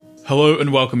Hello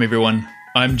and welcome everyone.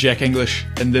 I'm Jack English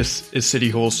and this is City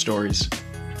Hall Stories.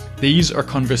 These are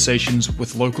conversations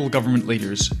with local government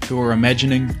leaders who are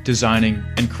imagining, designing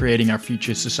and creating our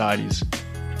future societies.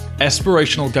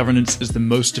 Aspirational governance is the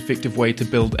most effective way to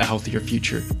build a healthier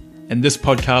future. And this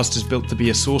podcast is built to be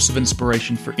a source of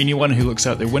inspiration for anyone who looks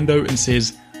out their window and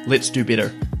says, let's do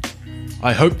better.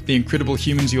 I hope the incredible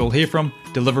humans you all hear from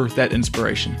deliver that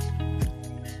inspiration.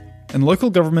 In local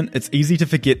government, it's easy to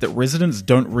forget that residents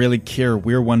don't really care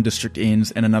where one district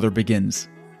ends and another begins.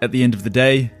 At the end of the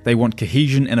day, they want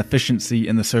cohesion and efficiency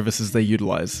in the services they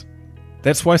utilise.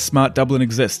 That's why Smart Dublin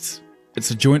exists.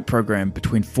 It's a joint program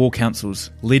between 4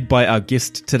 councils, led by our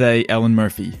guest today, Alan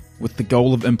Murphy, with the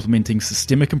goal of implementing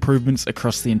systemic improvements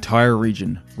across the entire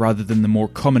region, rather than the more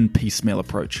common piecemeal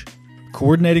approach.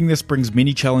 Coordinating this brings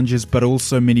many challenges, but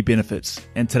also many benefits,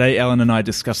 and today Alan and I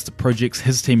discuss the projects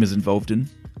his team is involved in,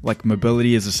 like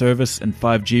mobility as a service and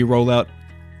 5G rollout,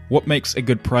 what makes a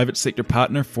good private sector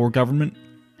partner for government,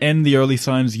 and the early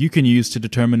signs you can use to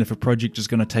determine if a project is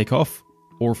going to take off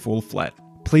or fall flat.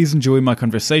 Please enjoy my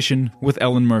conversation with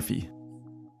Alan Murphy.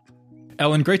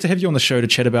 Alan, great to have you on the show to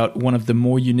chat about one of the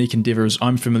more unique endeavours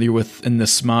I'm familiar with in the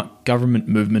smart government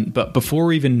movement. But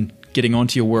before even getting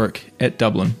onto your work at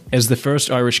Dublin, as the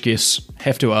first Irish guest,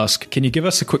 have to ask, can you give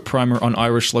us a quick primer on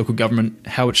Irish local government,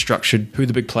 how it's structured, who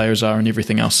the big players are and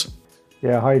everything else?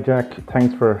 Yeah, hi Jack.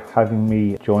 Thanks for having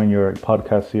me join your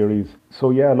podcast series.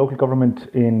 So yeah, local government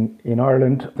in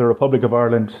Ireland, the Republic of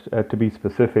Ireland to be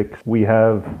specific, we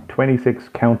have 26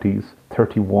 counties,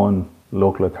 31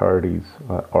 local authorities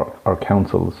or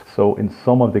councils. So in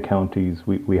some of the counties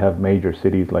we have major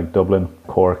cities like Dublin,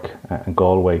 Cork and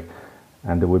Galway,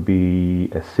 and there would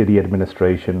be a city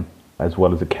administration as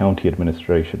well as a county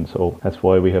administration. So that's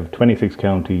why we have 26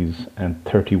 counties and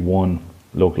 31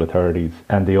 local authorities,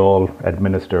 and they all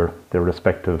administer their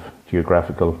respective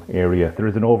geographical area. There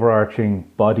is an overarching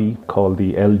body called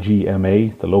the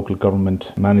LGMA, the Local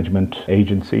Government Management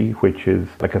Agency, which is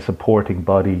like a supporting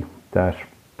body that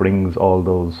brings all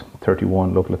those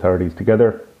 31 local authorities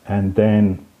together. And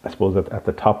then I suppose at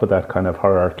the top of that kind of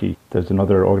hierarchy, there's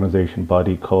another organisation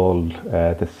body called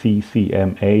the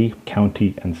CCMA,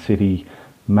 County and City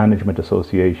Management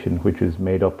Association, which is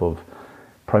made up of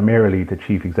primarily the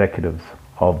chief executives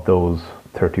of those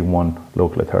 31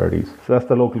 local authorities. So that's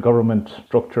the local government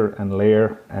structure and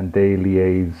layer, and they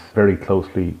liaise very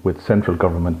closely with central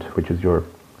government, which is your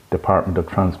Department of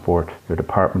Transport, your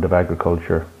Department of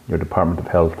Agriculture, your Department of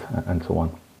Health, and so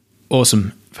on.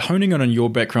 Awesome. Honing on your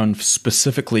background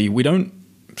specifically, we don't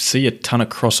see a ton of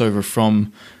crossover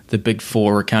from the big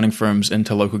 4 accounting firms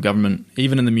into local government,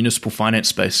 even in the municipal finance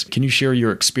space. Can you share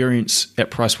your experience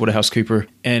at PricewaterhouseCoopers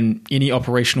and any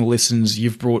operational lessons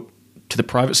you've brought to the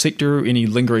private sector, any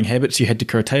lingering habits you had to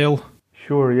curtail?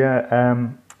 Sure, yeah.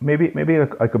 Maybe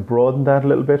I could broaden that a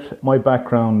little bit. My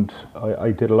background,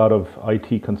 I did a lot of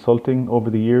IT consulting over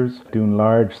the years, doing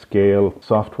large-scale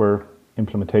software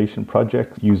implementation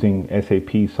projects using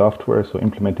SAP software, so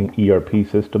implementing ERP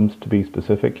systems to be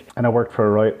specific. And I worked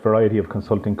for a variety of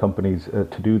consulting companies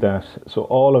to do that. So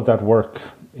all of that work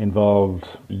involved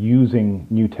using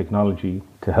new technology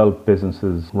to help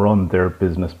businesses run their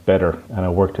business better. And I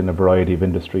worked in a variety of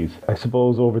industries. I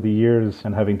suppose over the years,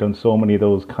 and having done so many of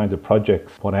those kinds of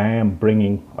projects, what I am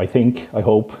bringing, I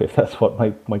hope, if that's what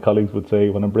my colleagues would say,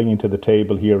 what I'm bringing to the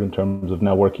table here in terms of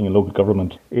now working in local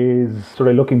government is sort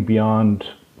of looking beyond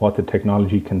what the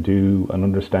technology can do and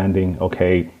understanding,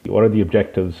 okay, what are the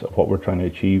objectives of what we're trying to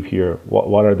achieve here?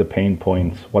 What are the pain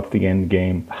points? What's the end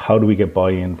game? How do we get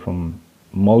buy-in from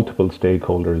multiple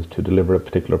stakeholders to deliver a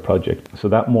particular project? So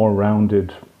that more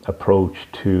rounded approach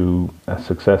to a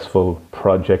successful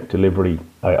project delivery,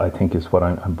 I think is what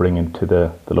I'm bringing to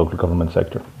the local government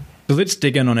sector. So let's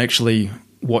dig in on actually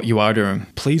what you are doing.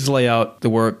 Please lay out the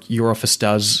work your office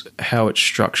does, how it's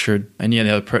structured, and any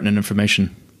other pertinent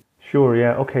information. Sure,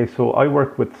 yeah. Okay, so I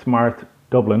work with Smart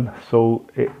Dublin. So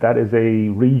that is a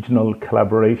regional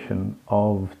collaboration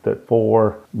of the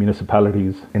 4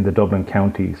 municipalities in the Dublin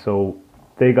County. So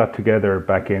they got together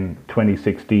back in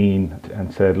 2016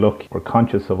 and said, look, we're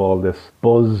conscious of all this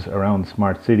buzz around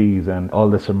smart cities and all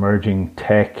this emerging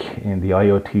tech in the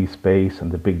IoT space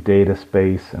and the big data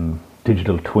space and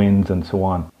digital twins and so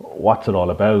on. What's it all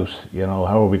about? You know,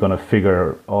 how are we going to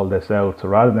figure all this out? So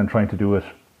rather than trying to do it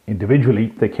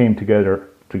individually, they came together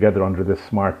under this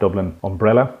Smart Dublin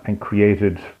umbrella and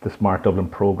created the Smart Dublin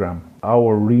program.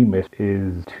 Our remit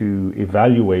is to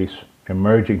evaluate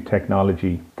emerging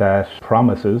technology that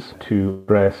promises to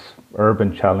address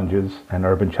urban challenges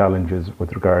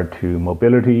with regard to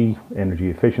mobility, energy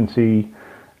efficiency,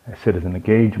 citizen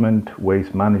engagement,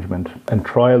 waste management, and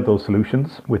trial those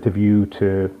solutions with a view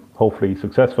to hopefully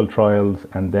successful trials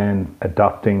and then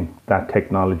adopting that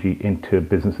technology into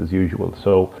business as usual.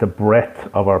 So the breadth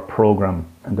of our program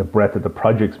and the breadth of the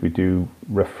projects we do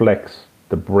reflects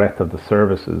the breadth of the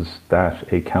services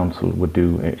that a council would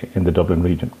do in the Dublin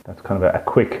region. That's kind of a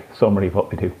quick summary of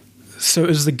what we do. So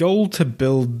is the goal to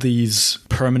build these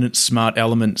permanent smart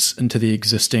elements into the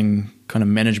existing kind of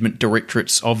management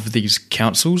directorates of these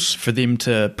councils for them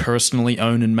to personally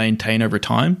own and maintain over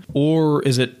time? Or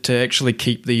is it to actually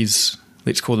keep these,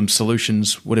 let's call them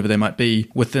solutions, whatever they might be,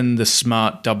 within the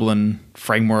Smart Dublin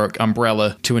framework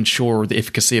umbrella to ensure the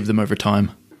efficacy of them over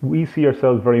time? We see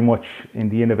ourselves very much in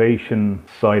the innovation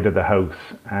side of the house,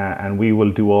 and we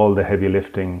will do all the heavy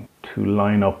lifting to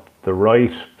line up the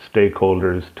right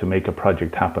stakeholders to make a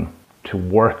project happen, to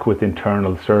work with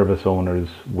internal service owners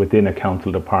within a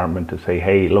council department to say,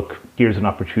 hey, look, here's an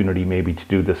opportunity maybe to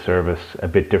do this service a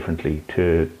bit differently,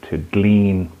 to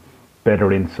glean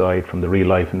better insight from the real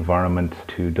life environment,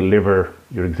 to deliver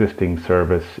your existing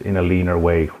service in a leaner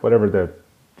way, whatever the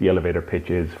elevator pitch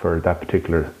is for that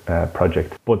particular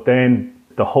project. But then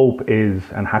the hope is,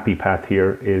 and happy path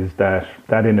here, is that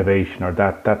innovation or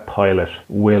that pilot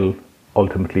will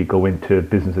ultimately go into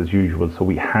business as usual. So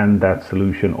we hand that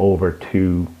solution over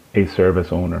to a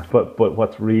service owner. But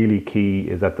what's really key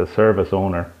is that the service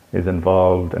owner is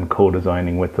involved and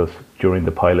co-designing with us during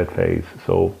the pilot phase.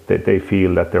 So they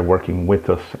feel that they're working with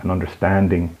us and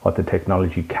understanding what the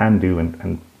technology can do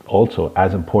and also,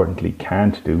 as importantly,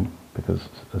 can't do, because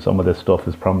some of this stuff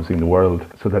is promising the world,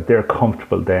 so that they're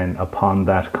comfortable then upon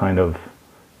that kind of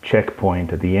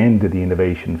checkpoint at the end of the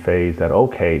innovation phase that,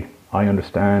 okay, I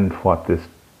understand what this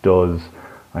does.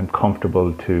 I'm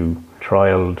comfortable to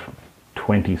trial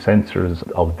 20 sensors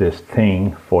of this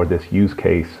thing for this use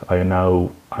case.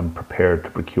 I'm prepared to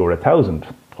procure 1,000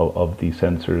 of these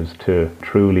sensors to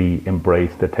truly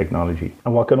embrace the technology.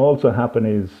 And what can also happen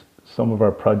is some of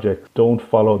our projects don't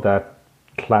follow that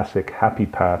classic happy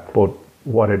path, but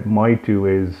what it might do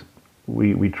is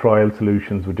we trial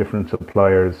solutions with different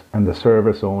suppliers, and the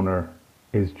service owner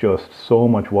is just so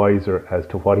much wiser as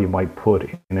to what he might put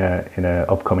in a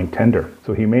upcoming tender.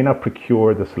 So he may not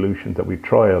procure the solutions that we've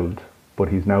trialed, but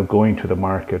he's now going to the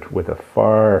market with a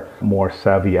far more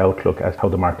savvy outlook as to how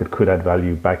the market could add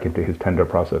value back into his tender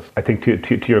process. I think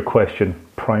to your question,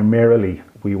 primarily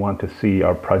we want to see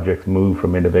our projects move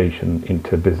from innovation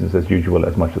into business as usual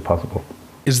as much as possible.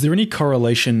 Is there any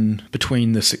correlation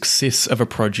between the success of a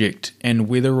project and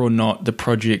whether or not the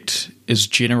project is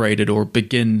generated or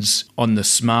begins on the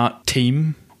smart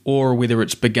team, or whether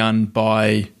it's begun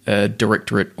by a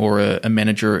directorate or a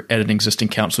manager at an existing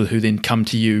council who then come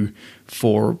to you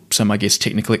for some, I guess,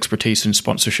 technical expertise and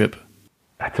sponsorship?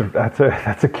 That's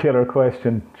a killer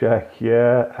question, Jack.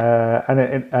 Yeah,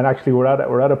 and actually we're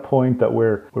at a point that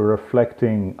we're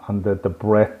reflecting on the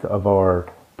breadth of our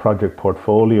project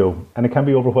portfolio, and it can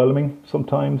be overwhelming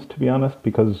sometimes, to be honest,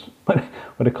 because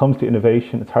when it comes to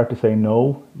innovation, it's hard to say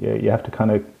no. You have to kind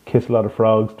of kiss a lot of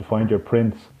frogs to find your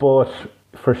prince. But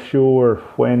for sure,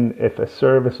 if a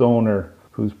service owner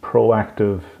who's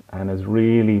proactive and is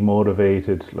really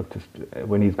motivated,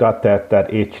 when he's got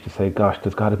that itch to say, gosh,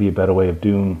 there's got to be a better way of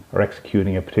doing or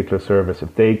executing a particular service,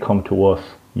 if they come to us,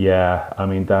 yeah, I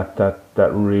mean that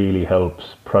really helps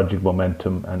project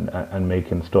momentum and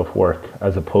making stuff work,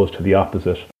 as opposed to the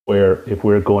opposite, where if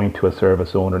we're going to a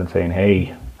service owner and saying,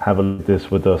 hey, have a look at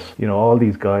this with us, all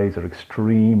these guys are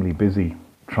extremely busy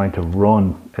trying to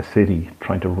run a city,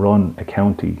 trying to run a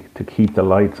county, to keep the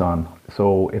lights on.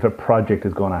 So if a project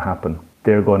is going to happen,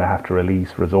 they're going to have to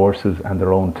release resources and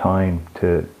their own time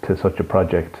to such a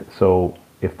project. So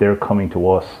if they're coming to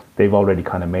us, they've already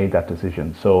kind of made that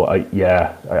decision. So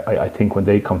I think when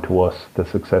they come to us, the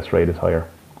success rate is higher.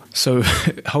 So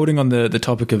holding on the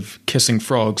topic of kissing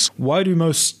frogs, why do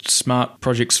most smart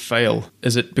projects fail?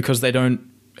 Is it because they don't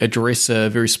address a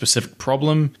very specific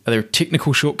problem? Are there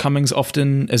technical shortcomings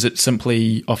often? Is it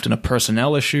simply often a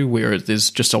personnel issue where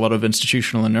there's just a lot of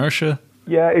institutional inertia?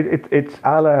 Yeah, it's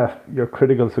a la your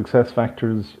critical success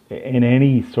factors in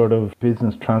any sort of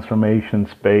business transformation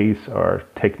space or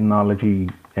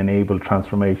technology-enabled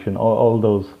transformation, all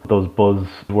those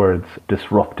buzzwords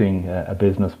disrupting a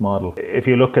business model. If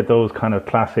you look at those kind of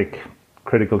classic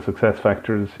critical success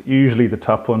factors, usually the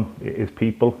top one is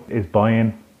people, is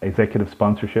buy-in, executive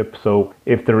sponsorship. So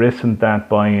if there isn't that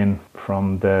buy-in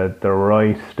from the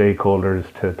right stakeholders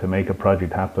to make a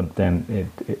project happen, then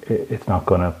it's not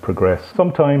going to progress.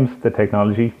 Sometimes the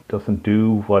technology doesn't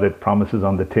do what it promises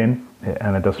on the tin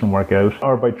and it doesn't work out.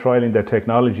 Or by trialing the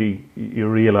technology, you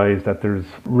realize that there's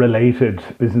related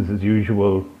business as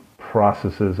usual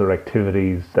processes or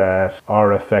activities that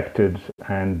are affected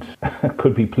and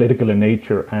could be political in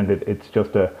nature, and it's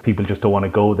just people just don't want to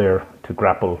go there to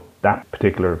grapple that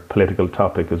particular political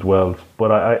topic as well.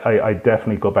 But I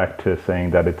definitely go back to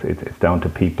saying that it's down to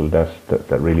people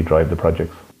that really drive the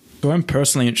projects. So I'm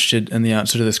personally interested in the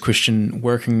answer to this question,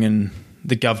 working in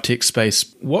the GovTech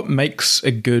space. What makes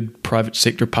a good private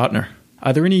sector partner?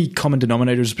 Are there any common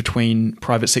denominators between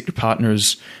private sector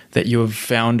partners that you have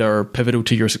found are pivotal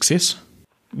to your success?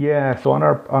 Yeah, so on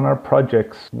our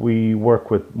projects, we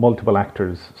work with multiple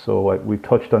actors. So we've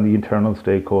touched on the internal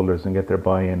stakeholders and get their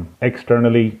buy-in.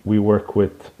 Externally, we work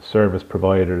with service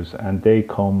providers, and they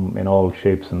come in all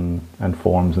shapes and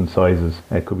forms and sizes.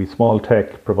 It could be small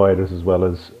tech providers as well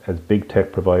as big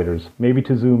tech providers. Maybe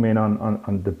to zoom in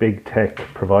on the big tech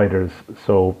providers.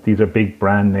 So these are big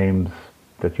brand names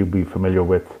that you'll be familiar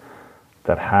with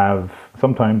that have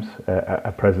sometimes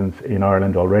a presence in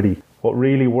Ireland already. What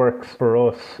really works for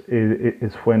us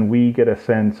is when we get a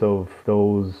sense of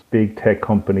those big tech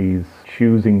companies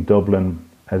choosing Dublin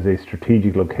as a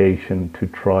strategic location to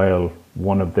trial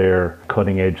one of their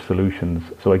cutting edge solutions.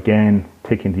 So again,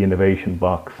 ticking the innovation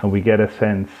box, and we get a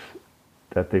sense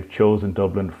that they've chosen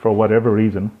Dublin for whatever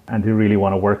reason, and they really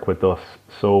want to work with us.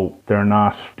 So they're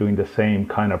not doing the same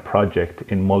kind of project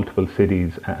in multiple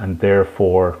cities, and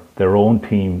therefore their own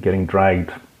team getting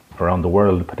dragged around the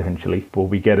world potentially. But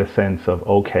we get a sense of,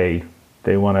 okay,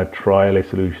 they want to trial a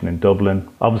solution in Dublin,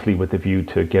 obviously with the view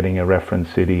to getting a reference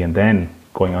city and then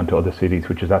going on to other cities,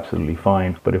 which is absolutely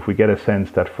fine. But if we get a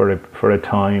sense that for a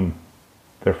time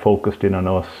they're focused in on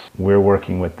us, we're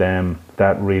working with them,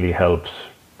 that really helps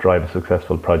drive a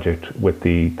successful project with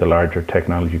the larger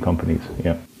technology companies.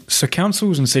 Yeah. So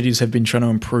councils and cities have been trying to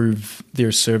improve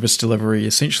their service delivery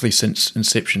essentially since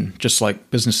inception, just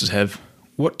like businesses have.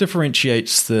 What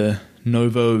differentiates the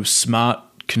Novo Smart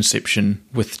conception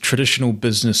with traditional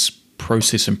business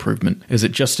process improvement? Is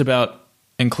it just about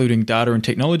including data and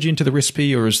technology into the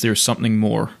recipe, or is there something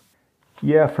more?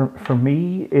 Yeah, for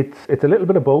me, it's a little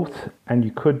bit of both, and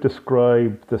you could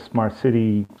describe the Smart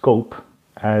City scope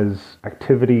as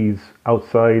activities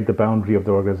outside the boundary of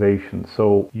the organization.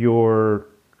 So your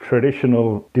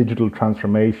traditional digital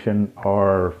transformation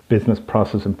or business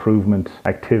process improvement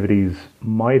activities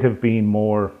might have been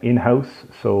more in-house.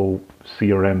 So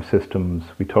CRM systems,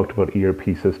 we talked about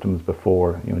ERP systems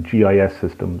before, GIS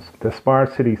systems. The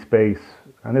Smart City space,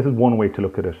 and this is one way to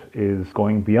look at it, is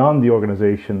going beyond the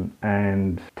organization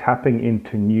and tapping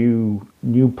into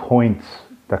new points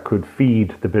that could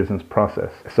feed the business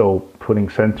process. So putting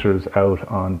sensors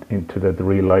out into the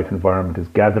real life environment is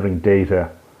gathering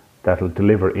data that'll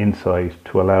deliver insight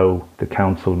to allow the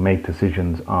council make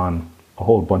decisions on a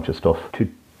whole bunch of stuff. To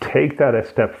take that a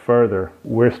step further,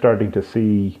 we're starting to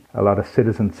see a lot of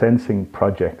citizen sensing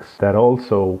projects that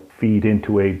also feed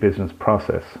into a business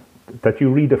process that you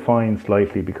redefine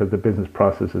slightly because the business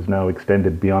process is now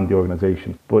extended beyond the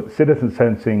organization. But citizen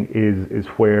sensing is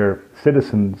where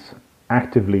citizens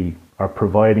actively are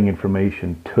providing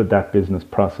information to that business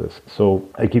process. So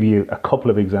I give you a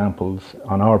couple of examples.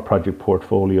 On our project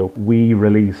portfolio, we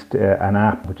released an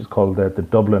app which is called the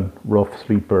Dublin Rough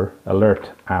Sleeper Alert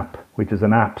app, which is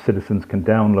an app citizens can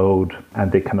download,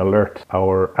 and they can alert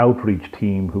our outreach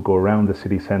team who go around the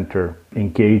city centre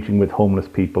engaging with homeless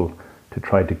people to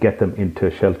try to get them into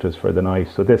shelters for the night.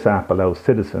 So this app allows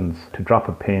citizens to drop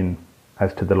a pin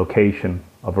as to the location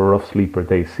of a rough sleeper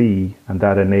they see, and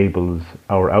that enables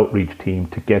our outreach team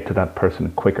to get to that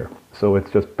person quicker. So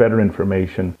it's just better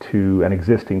information to an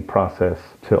existing process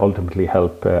to ultimately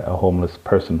help a homeless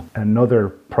person. Another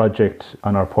project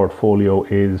on our portfolio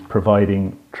is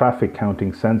providing traffic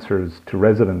counting sensors to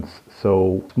residents.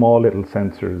 So small little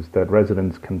sensors that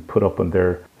residents can put up on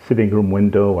their sitting room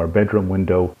window or bedroom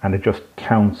window, and it just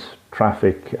counts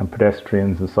traffic and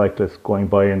pedestrians and cyclists going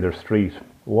by in their street.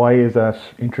 Why is that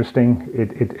interesting?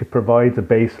 It provides a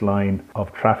baseline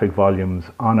of traffic volumes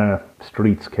on a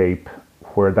streetscape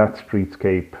where that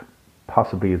streetscape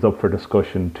possibly is up for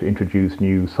discussion to introduce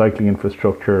new cycling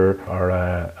infrastructure or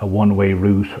a one-way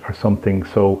route or something.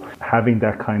 So having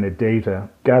that kind of data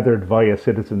gathered via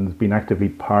citizens being actively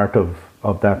part of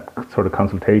that sort of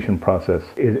consultation process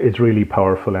is really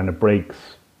powerful, and it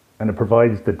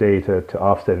provides the data to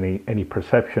offset any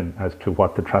perception as to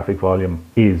what the traffic volume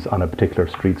is on a particular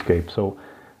streetscape. So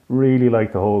really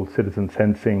like the whole citizen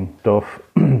sensing stuff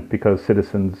because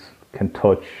citizens can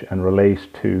touch and relate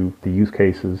to the use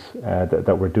cases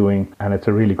that we're doing. And it's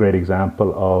a really great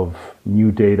example of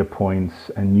new data points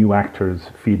and new actors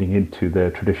feeding into the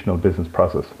traditional business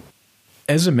process.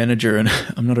 As a manager, and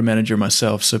I'm not a manager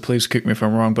myself, so please correct me if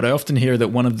I'm wrong, but I often hear that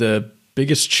one of the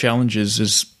biggest challenges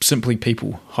is simply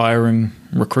people, hiring,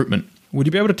 recruitment. Would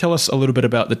you be able to tell us a little bit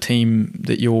about the team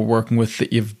that you're working with,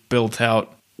 that you've built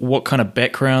out? What kind of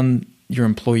background your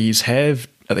employees have?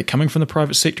 Are they coming from the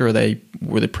private sector?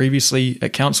 Were they previously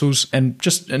at councils? And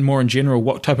more in general,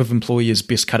 what type of employee is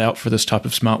best cut out for this type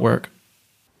of smart work?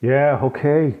 Yeah,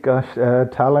 okay. Gosh,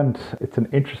 talent, it's an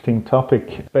interesting topic,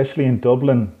 especially in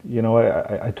Dublin. You know,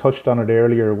 I touched on it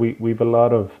earlier. We've a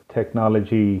lot of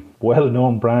technology,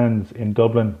 well-known brands in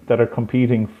Dublin that are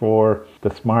competing for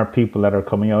the smart people that are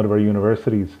coming out of our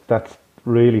universities. That's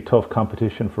really tough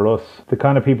competition for us. The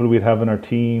kind of people we'd have in our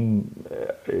team,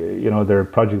 they're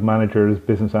project managers,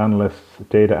 business analysts,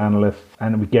 data analysts,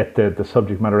 and we get the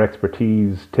subject matter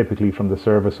expertise typically from the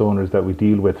service owners that we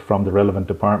deal with from the relevant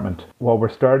department. What we're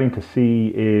starting to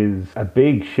see is a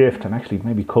big shift, and actually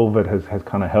maybe COVID has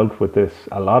kind of helped with this.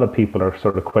 A lot of people are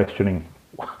sort of questioning,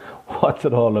 what's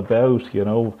it all about? You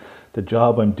know, the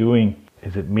job I'm doing,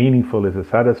 is it meaningful? Is it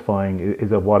satisfying?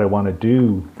 Is it what I want to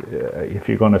do? If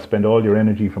you're going to spend all your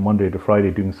energy from Monday to Friday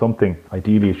doing something,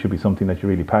 ideally it should be something that you're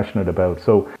really passionate about.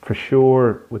 So for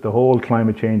sure, with the whole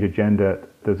climate change agenda,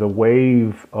 there's a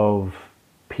wave of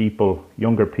people,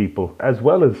 younger people, as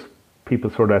well as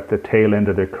people sort of at the tail end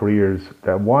of their careers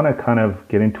that want to kind of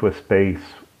get into a space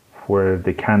where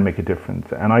they can make a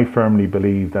difference. And I firmly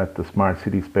believe that the smart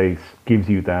city space gives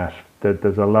you that.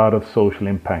 There's a lot of social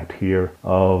impact here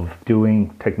of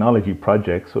doing technology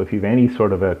projects. So if you have any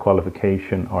sort of a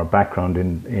qualification or background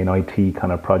in IT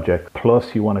kind of project,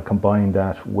 plus you want to combine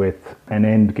that with an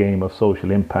end game of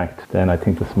social impact, then I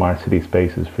think the smart city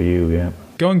space is for you, yeah.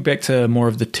 Going back to more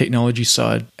of the technology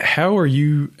side, how are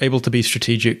you able to be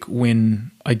strategic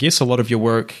when I guess a lot of your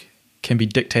work can be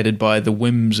dictated by the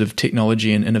whims of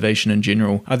technology and innovation in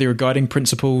general? Are there guiding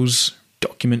principles,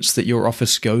 documents that your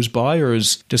office goes by, or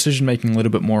is decision-making a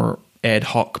little bit more ad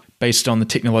hoc based on the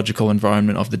technological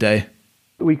environment of the day?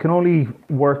 We can only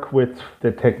work with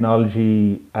the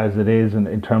technology as it is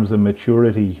in terms of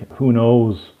maturity. Who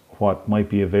knows what might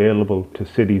be available to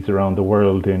cities around the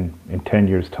world in 10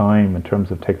 years' time in terms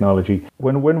of technology.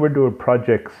 When we're doing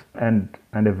projects and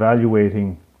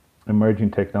evaluating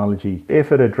emerging technology,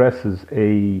 if it addresses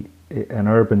an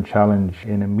urban challenge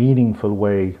in a meaningful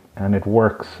way and it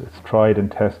works, it's tried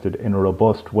and tested in a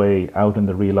robust way out in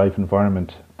the real life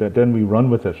environment, that then we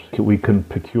run with it. We can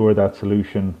procure that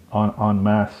solution en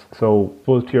masse. So I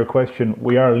suppose to your question,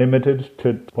 we are limited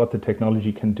to what the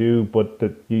technology can do, but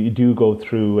that you do go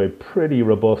through a pretty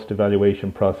robust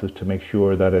evaluation process to make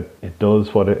sure that it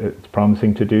does what it's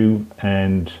promising to do.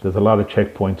 And there's a lot of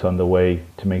checkpoints on the way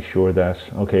to make sure that,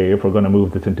 okay, if we're going to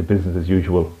move this into business as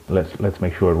usual, let's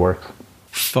make sure it works.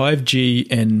 5G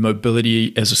and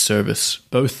mobility as a service,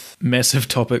 both massive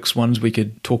topics, ones we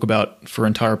could talk about for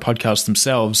entire podcasts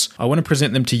themselves. I want to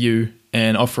present them to you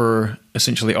and offer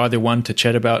essentially either one to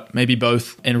chat about, maybe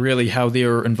both, and really how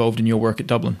they're involved in your work at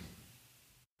Dublin.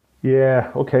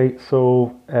 Yeah, okay,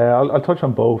 so I'll touch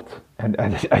on both. And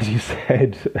as you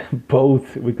said,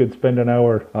 both, we could spend an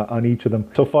hour on each of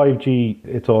them. So 5G,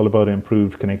 it's all about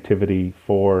improved connectivity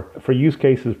for use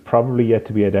cases probably yet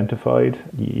to be identified.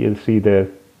 You'll see the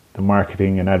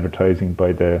marketing and advertising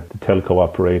by the telco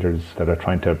operators that are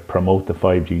trying to promote the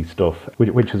 5G stuff,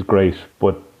 which is great.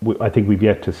 But I think we've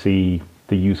yet to see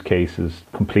the use cases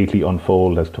completely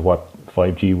unfold as to what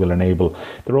 5G will enable.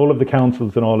 The role of the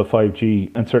councils in all of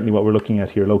 5G, and certainly what we're looking at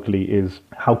here locally, is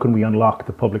how can we unlock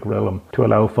the public realm to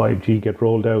allow 5G get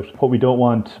rolled out. What we don't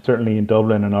want, certainly in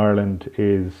Dublin and Ireland,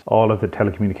 is all of the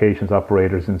telecommunications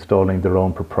operators installing their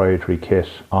own proprietary kit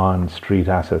on street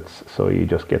assets. So you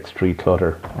just get street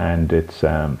clutter, and it's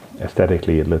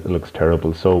aesthetically it looks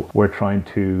terrible. So we're trying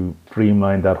to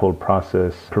streamline that whole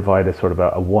process, provide a sort of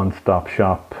a one-stop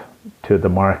shop to the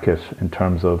market in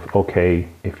terms of, okay,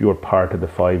 if you're part of the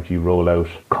 5G rollout,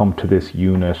 come to this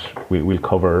unit. We'll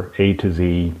cover A to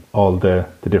Z, all the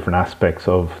different aspects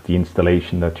of the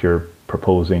installation that you're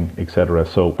proposing, etc.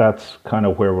 So that's kind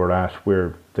of where we're at,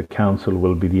 where the council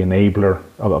will be the enabler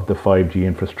of the 5G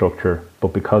infrastructure.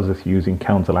 But because it's using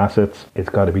council assets, it's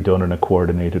got to be done in a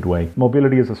coordinated way.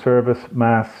 Mobility as a service,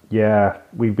 MaaS, yeah,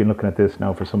 we've been looking at this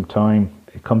now for some time.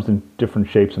 It comes in different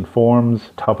shapes and forms.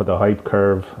 Top of the hype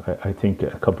curve, I think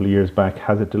a couple of years back.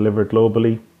 Has it delivered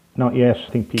globally? Not yet. I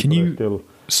think people are still...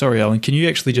 Sorry, Alan, can you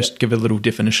actually just give a little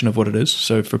definition of what it is?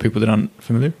 So for people that aren't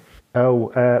familiar?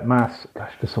 MaaS.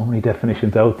 Gosh, there's so many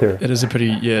definitions out there. It is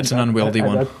it's an unwieldy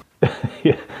one.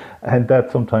 Yeah, and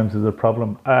that sometimes is a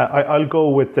problem. I'll go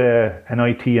with an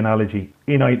IT analogy.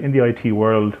 In the IT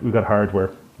world, we've got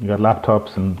hardware. You've got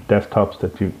laptops and desktops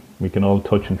that we can all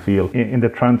touch and feel. In the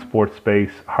transport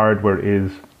space, hardware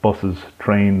is buses,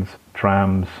 trains,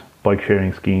 trams, bike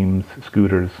sharing schemes,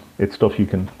 scooters. It's stuff you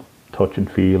can touch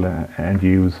and feel and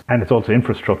use. And it's also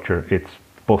infrastructure. It's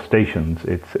bus stations,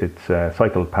 it's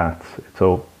cycle paths.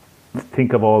 So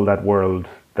think of all that world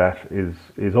that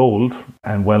is old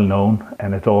and well known,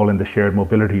 and it's all in the shared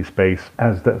mobility space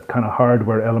as the kind of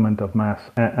hardware element of MaaS.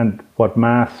 And what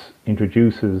MaaS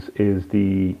introduces is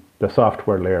the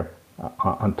software layer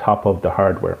on top of the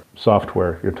hardware.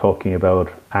 Software, you're talking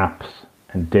about apps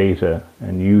and data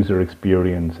and user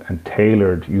experience and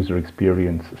tailored user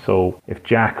experience. So if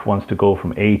Jack wants to go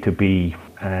from A to B,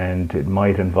 and it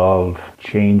might involve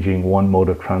changing one mode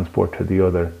of transport to the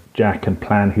other, Jack can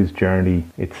plan his journey.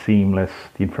 It's seamless.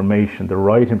 The information, the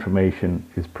right information,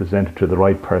 is presented to the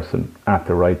right person at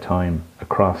the right time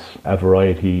across a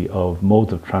variety of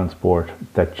modes of transport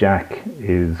that Jack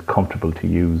is comfortable to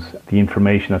use. The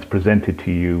information that's presented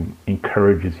to you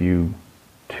encourages you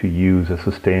to use a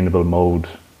sustainable mode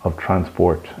of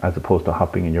transport as opposed to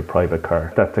hopping in your private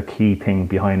car. That's a key thing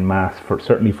behind MaaS,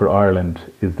 certainly for Ireland,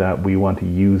 is that we want to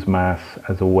use MaaS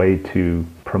as a way to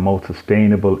promote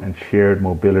sustainable and shared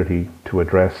mobility to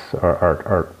address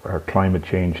our climate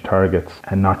change targets,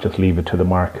 and not just leave it to the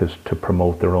market to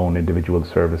promote their own individual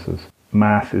services.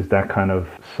 MaaS is that kind of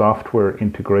software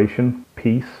integration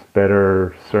piece,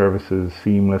 better services,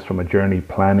 seamless from a journey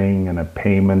planning and a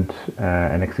payment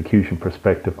and execution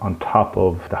perspective, on top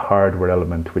of the hardware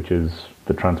element, which is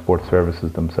the transport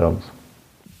services themselves.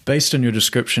 Based on your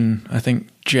description, I think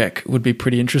Jack would be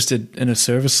pretty interested in a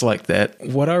service like that.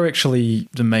 What are actually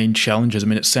the main challenges? I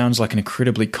mean, it sounds like an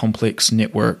incredibly complex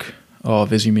network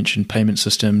of, as you mentioned, payment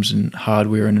systems and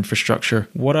hardware and infrastructure.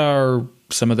 What are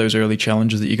some of those early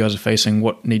challenges that you guys are facing?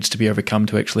 What needs to be overcome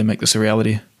to actually make this a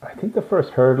reality? I think the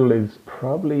first hurdle is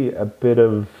probably a bit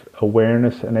of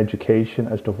awareness and education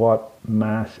as to what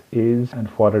MaaS is and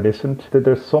what it isn't. That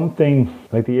there's something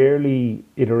like the early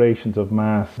iterations of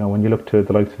MaaS. Now, when you look to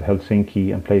the likes of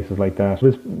Helsinki and places like that, it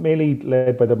was mainly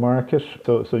led by the market.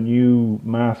 So new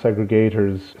MaaS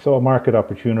aggregators saw a market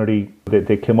opportunity.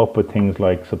 They came up with things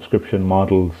like subscription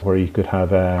models where you could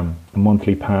have a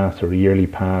monthly pass or a yearly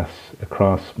pass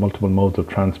across multiple modes of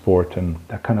transport, and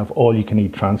that kind of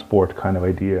all-you-can-eat transport kind of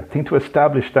idea. I think to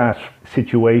establish that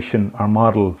situation or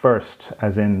model first,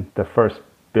 as in the first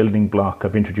building block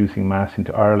of introducing MaaS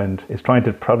into Ireland, is trying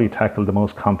to probably tackle the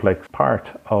most complex part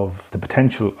of the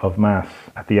potential of MaaS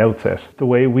at the outset. The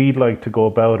way we'd like to go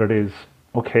about it is,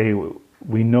 okay,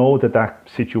 we know that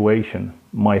situation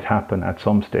might happen at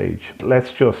some stage.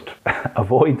 Let's just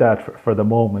avoid that for the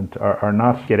moment, or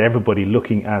not get everybody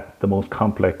looking at the most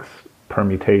complex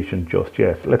permutation just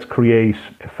yet. Let's create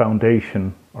a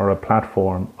foundation or a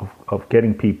platform of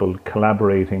getting people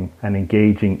collaborating and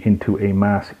engaging into a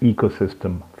MaaS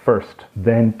ecosystem first,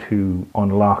 then to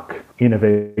unlock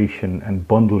innovation and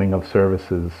bundling of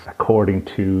services according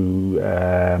to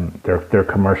their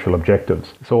commercial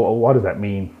objectives. So what does that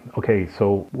mean? Okay,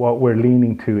 so what we're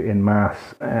leaning to in MaaS,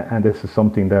 and this is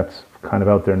something that's kind of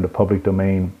out there in the public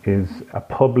domain, is a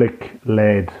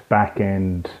public-led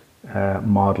back-end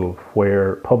model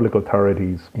where public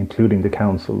authorities, including the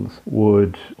councils,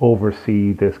 would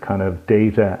oversee this kind of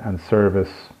data and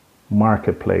service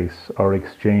marketplace or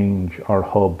exchange or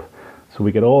hub. So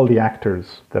we get all the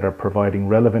actors that are providing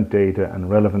relevant data and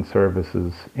relevant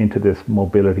services into this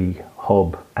mobility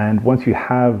hub. And once you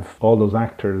have all those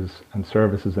actors and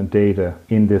services and data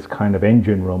in this kind of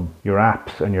engine room, your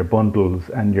apps and your bundles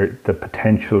and the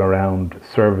potential around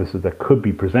services that could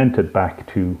be presented back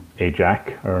to a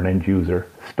Jack or an end user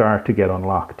start to get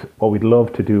unlocked. What we'd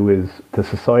love to do is the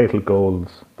societal goals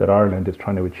that Ireland is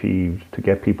trying to achieve to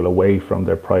get people away from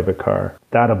their private car.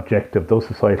 That objective, those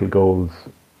societal goals,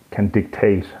 can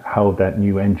dictate how that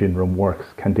new engine room works,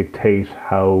 can dictate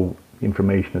how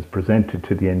information is presented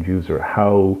to the end user,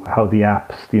 how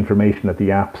the information that the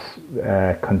apps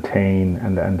contain,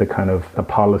 and the kind of the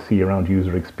policy around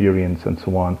user experience and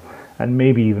so on, and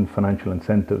maybe even financial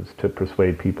incentives to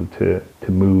persuade people to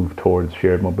move towards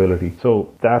shared mobility.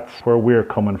 So that's where we're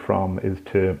coming from, is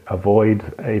to avoid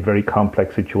a very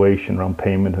complex situation around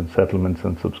payment and settlements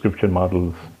and subscription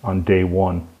models on day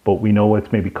one. But we know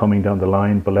it's maybe coming down the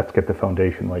line, but let's get the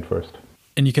foundation right first.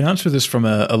 And you can answer this from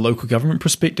a local government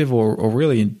perspective or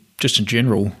really just in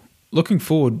general. Looking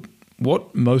forward,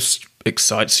 what most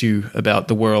excites you about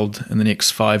the world in the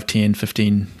next 5, 10,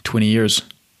 15, 20 years?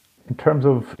 In terms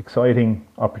of exciting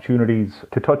opportunities,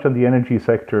 to touch on the energy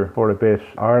sector for a bit,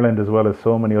 Ireland, as well as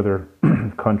so many other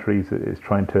countries, is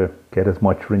trying to get as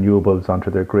much renewables onto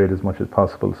their grid as much as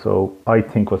possible. So I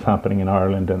think what's happening in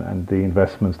Ireland and the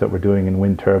investments that we're doing in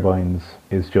wind turbines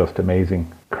is just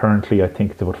amazing. currently I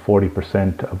think it's about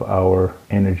 40% of our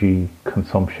energy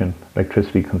consumption,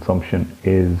 electricity consumption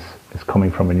is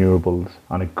coming from renewables.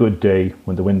 On a good day,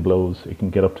 when the wind blows, it can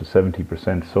get up to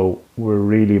 70%. So we're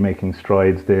really making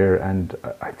strides there. And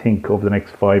I think over the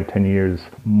next 5-10 years,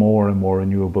 more and more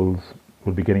renewables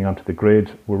will be getting onto the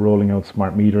grid. We're rolling out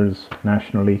smart meters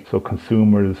nationally, so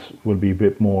consumers will be a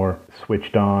bit more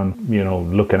switched on,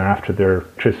 looking after their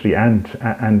electricity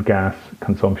and gas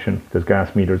consumption. There's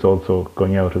gas meters also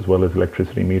going out as well as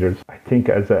electricity meters. I think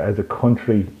as a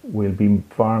country, we'll be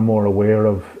far more aware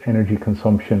of energy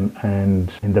consumption,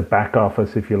 and in the back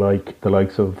office, if you like, the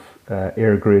likes of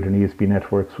EirGrid and ESB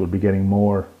Networks will be getting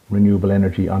more renewable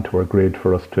energy onto our grid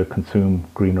for us to consume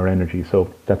greener energy.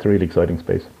 So that's a really exciting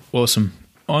space. Awesome.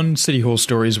 On City Hall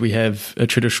Stories, we have a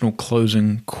traditional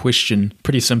closing question.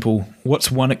 Pretty simple.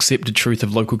 What's one accepted truth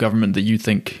of local government that you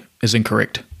think is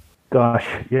incorrect? Gosh,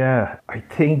 yeah. I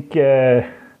think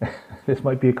this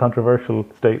might be a controversial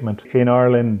statement. In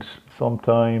Ireland,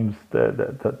 sometimes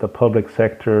the public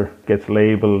sector gets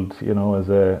labelled, as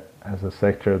a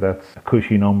sector that's a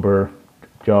cushy number,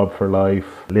 job for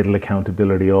life, little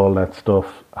accountability, all that stuff.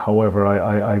 However,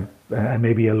 I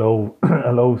maybe a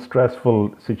low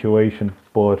stressful situation,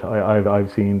 but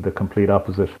I've seen the complete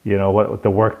opposite. What the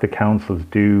work the councils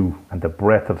do and the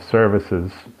breadth of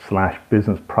services /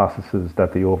 business processes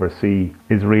that they oversee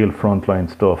is real frontline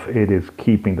stuff. It is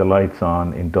keeping the lights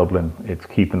on in Dublin. It's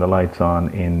keeping the lights on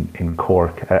in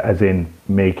Cork, as in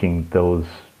making those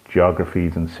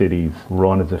geographies and cities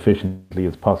run as efficiently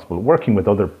as possible, working with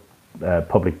other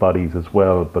public bodies as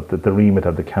well, but the remit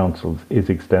of the councils is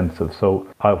extensive. So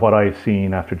what I've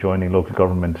seen after joining local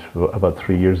government about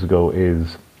 3 years ago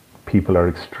is people are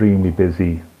extremely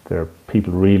busy. There are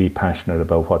people really passionate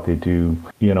about what they do.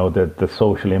 The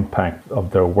social impact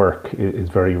of their work is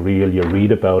very real. You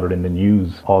read about it in the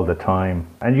news all the time.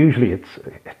 And usually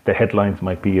the headlines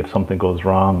might be if something goes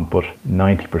wrong, but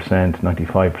 90%,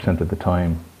 95% of the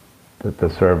time that the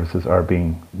services are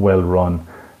being well run,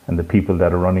 and the people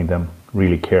that are running them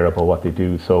really care about what they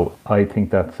do. So I think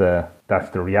that's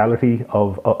the reality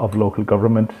of local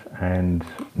government. And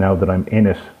now that I'm in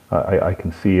it, I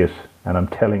can see it. And I'm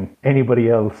telling anybody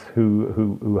else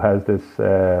who has this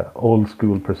old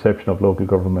school perception of local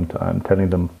government, I'm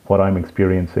telling them what I'm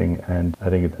experiencing. And I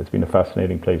think it's been a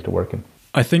fascinating place to work in.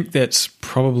 I think that's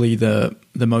probably the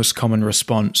most common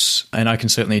response. And I can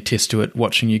certainly attest to it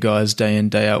watching you guys day in,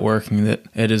 day out working, that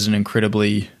it is an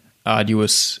incredibly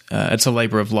arduous, it's a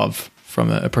labour of love from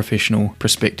a professional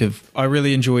perspective. I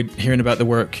really enjoyed hearing about the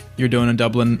work you're doing in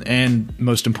Dublin, and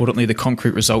most importantly, the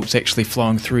concrete results actually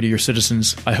flowing through to your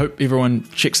citizens. I hope everyone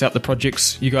checks out the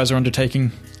projects you guys are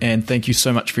undertaking, and thank you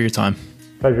so much for your time.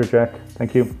 Pleasure, Jack.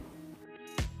 Thank you.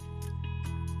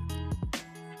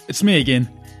 It's me again.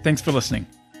 Thanks for listening.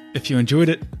 If you enjoyed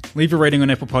it, leave a rating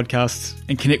on Apple Podcasts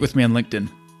and connect with me on LinkedIn.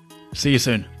 See you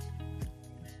soon.